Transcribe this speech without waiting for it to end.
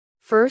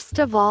First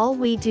of all,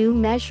 we do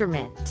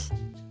measurement.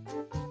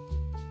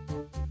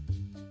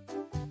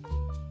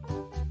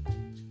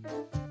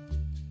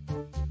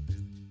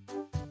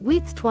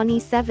 Width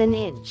 27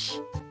 inch.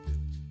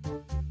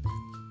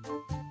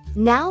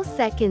 Now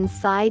second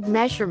side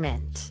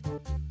measurement.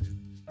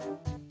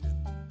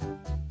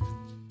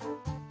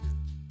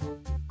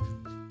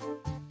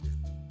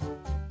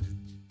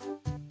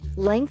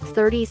 Length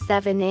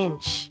 37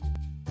 inch.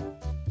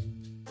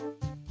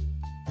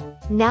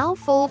 Now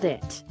fold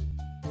it.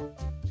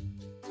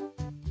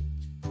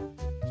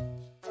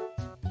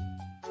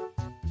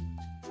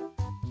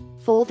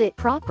 Fold it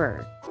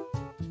proper.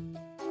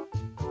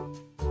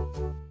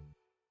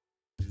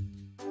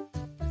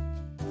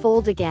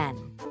 Fold again.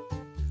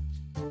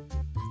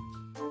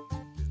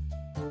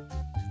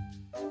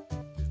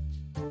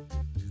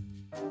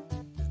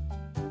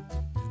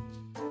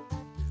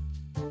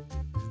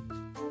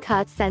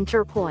 Cut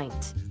center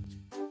point.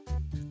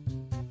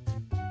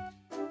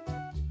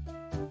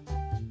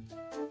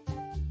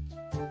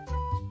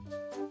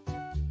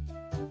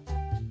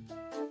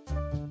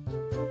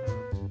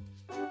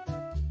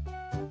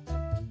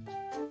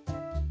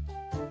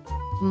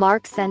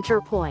 Mark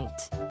center point.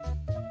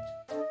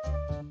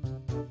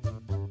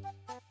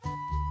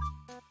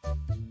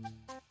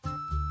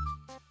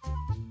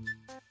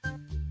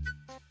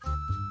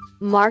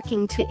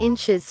 Marking 2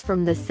 inches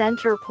from the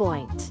center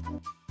point.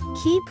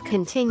 Keep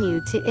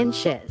continue to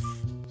inches.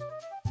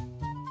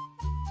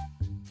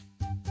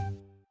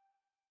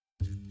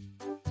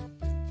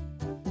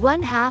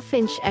 ½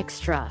 inch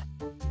extra.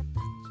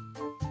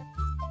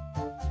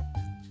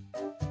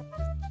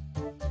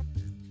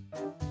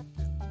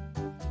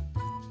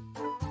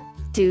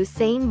 Do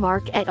same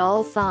mark at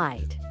all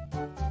side.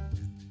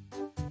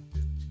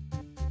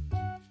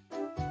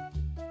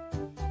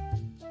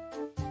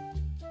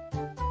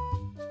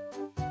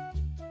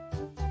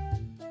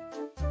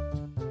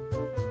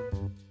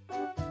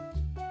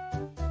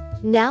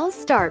 Now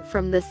start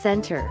from the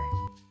center.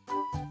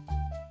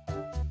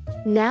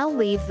 Now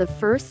leave the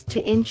first 2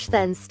 inch,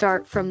 then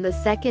start from the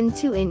second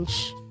 2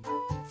 inch.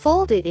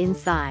 Fold it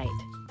inside.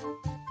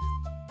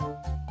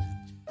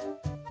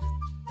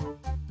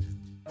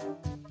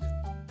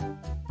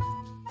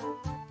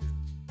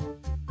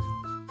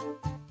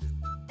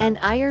 And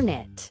iron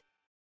it.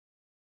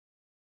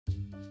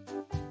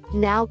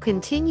 Now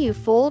continue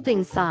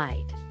folding side.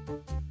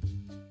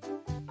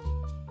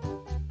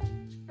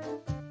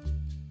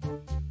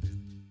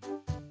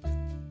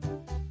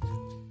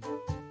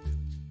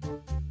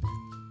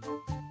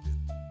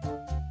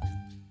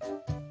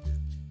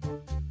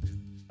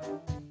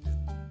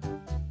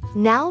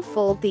 Now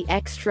fold the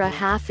extra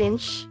 ½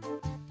 inch.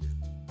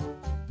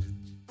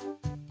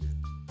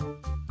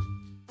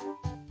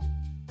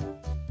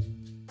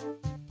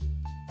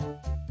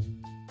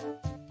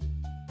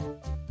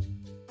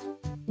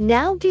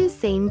 Now do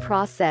same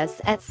process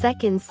at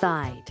second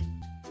side.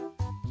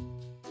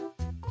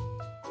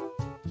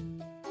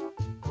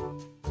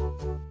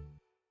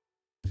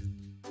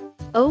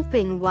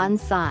 Open one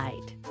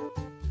side.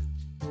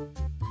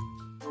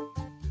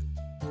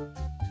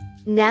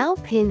 Now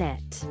pin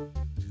it.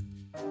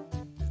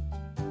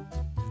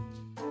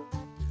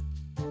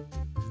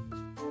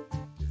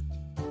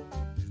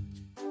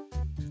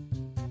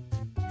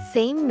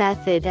 Same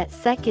method at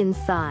second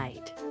side.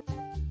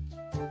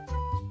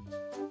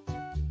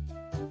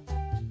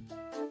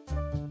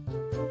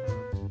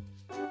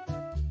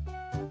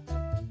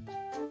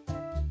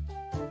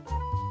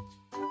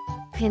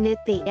 Pin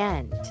at the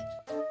end.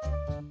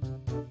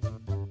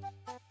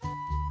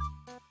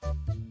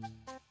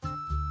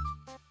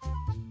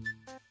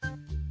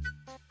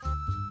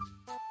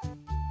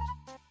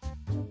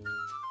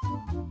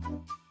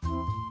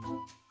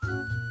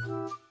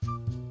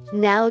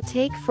 Now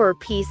take 4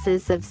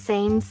 pieces of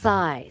same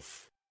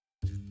size.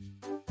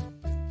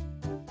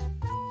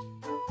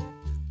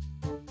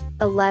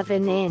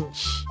 11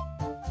 inch.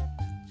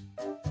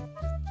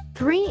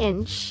 3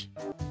 inch.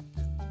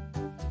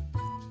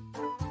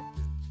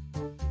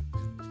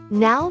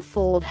 Now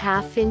fold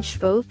 ½ inch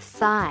both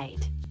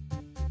side.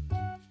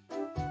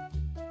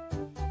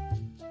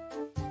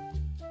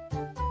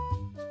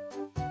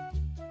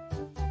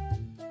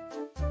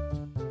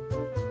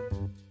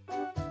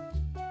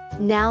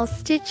 Now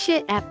stitch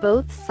it at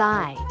both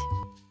sides.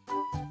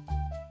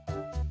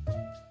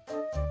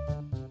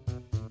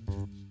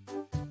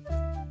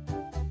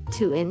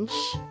 Two inch.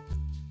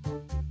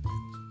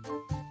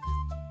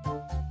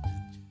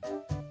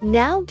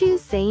 Now do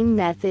same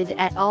method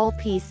at all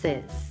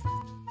pieces.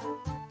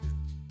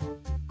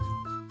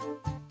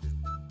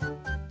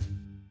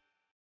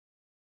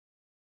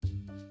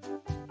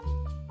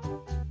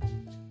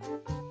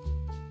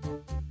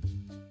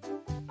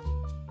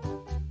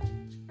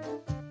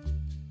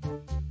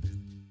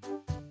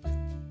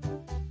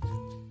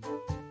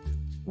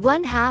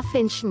 ½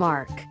 inch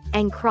mark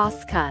and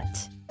cross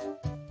cut.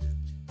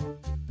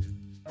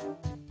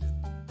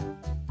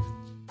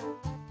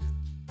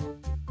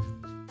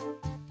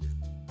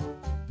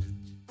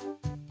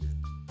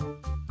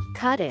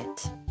 Cut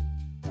it.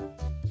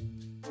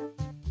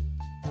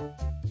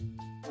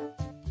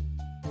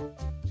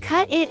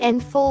 Cut it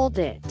and fold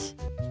it.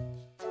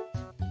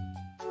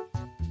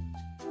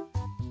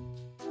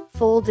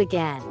 Fold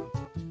again.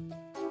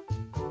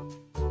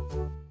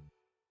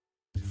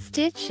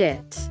 Stitch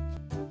it.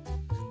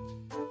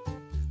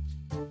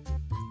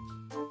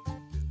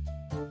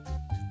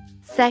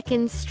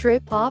 Second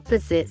strip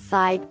opposite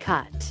side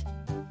cut.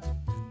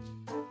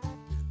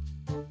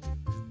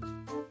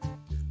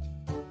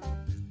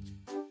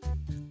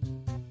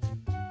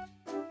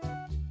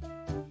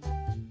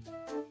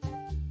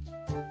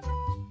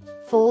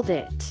 Fold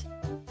it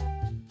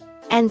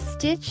and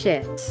stitch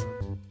it.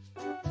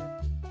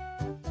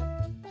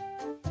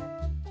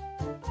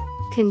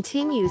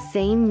 Continue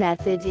same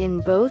method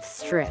in both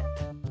strip.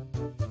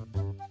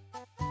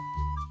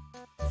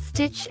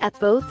 Stitch at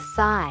both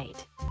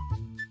side.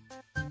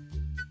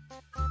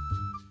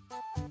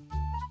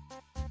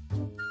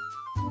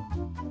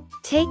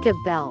 Take a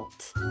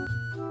belt.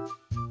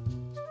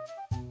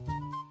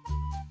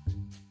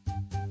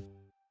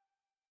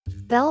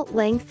 Belt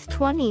length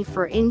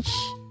 24 inch.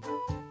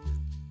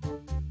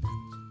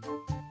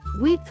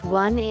 Width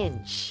 1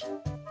 inch.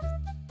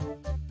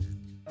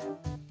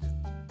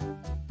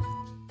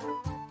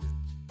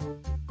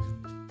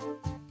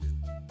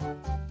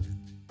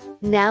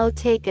 Now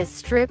take a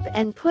strip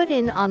and put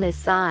in on a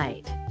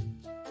side.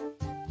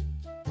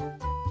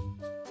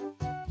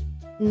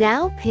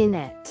 Now pin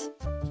it.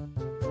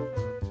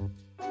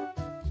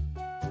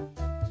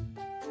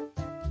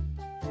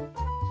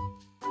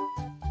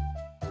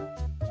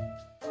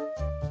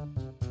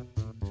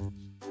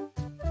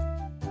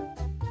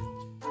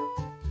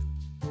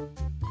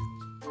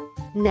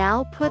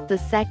 Now put the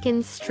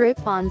second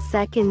strip on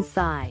second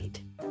side.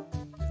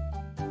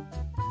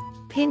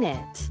 Pin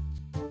it.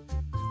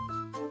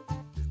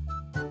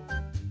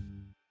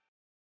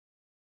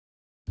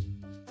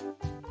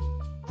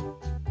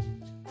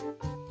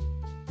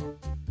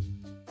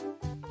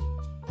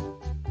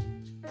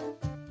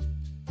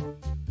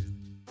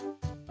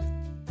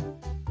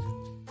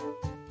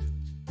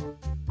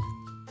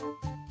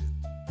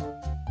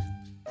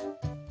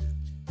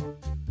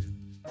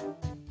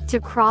 To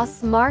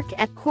cross mark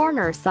at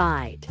corner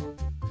side.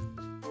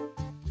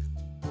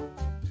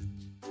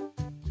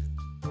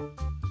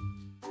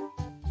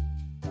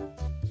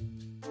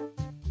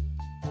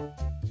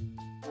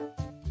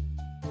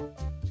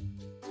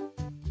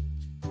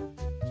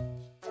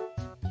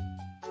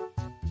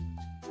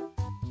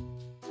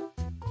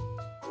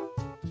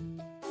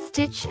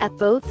 Stitch at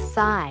both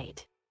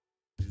sides.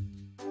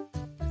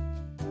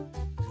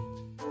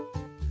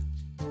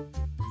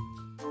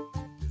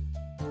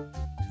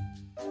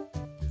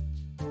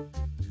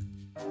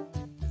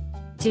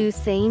 Do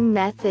same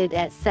method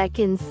at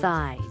second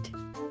side.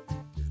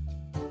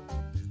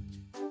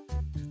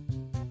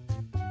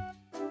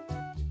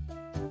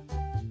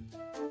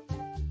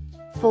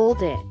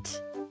 Fold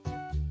it.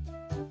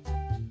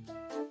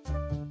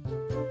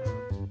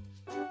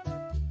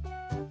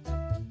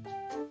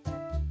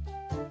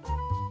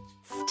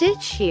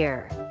 Stitch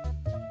here.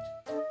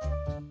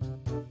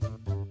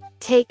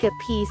 Take a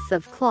piece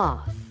of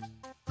cloth.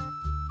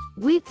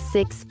 Width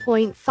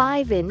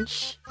 6.5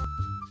 inch.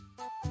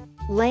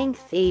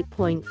 Length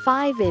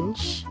 8.5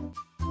 inch.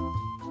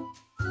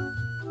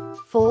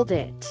 Fold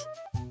it.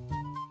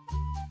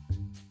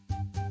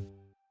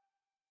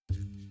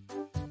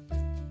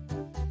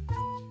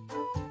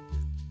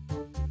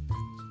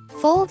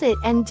 Fold it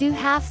and do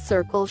half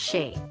circle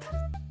shape.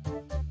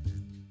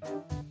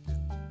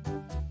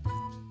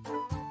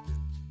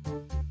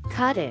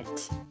 Cut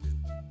it.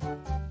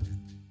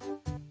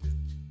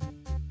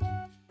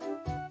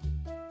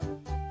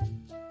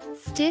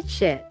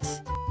 Stitch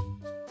it.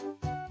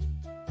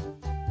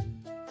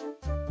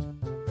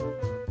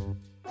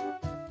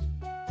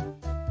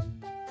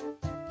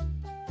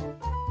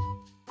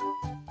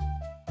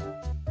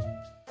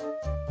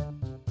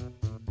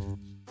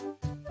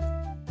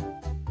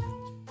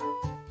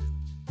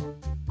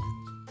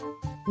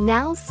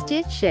 Now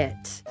stitch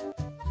it.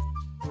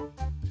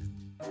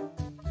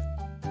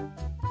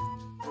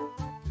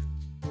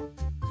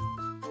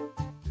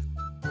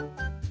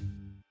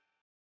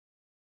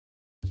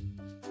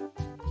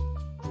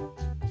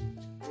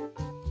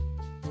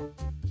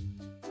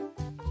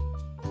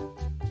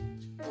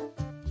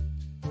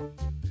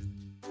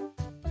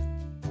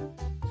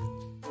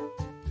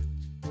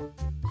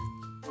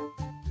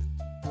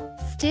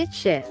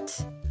 Stitch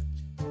it.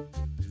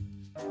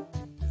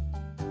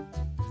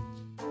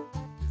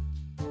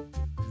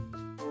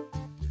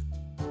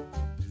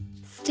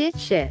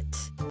 Stitch it.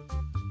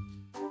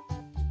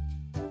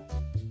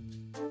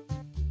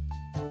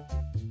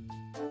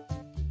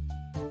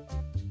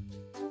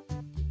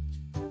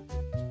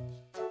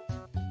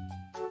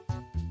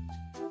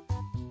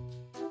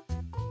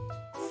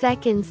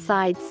 Second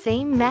side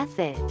same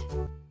method.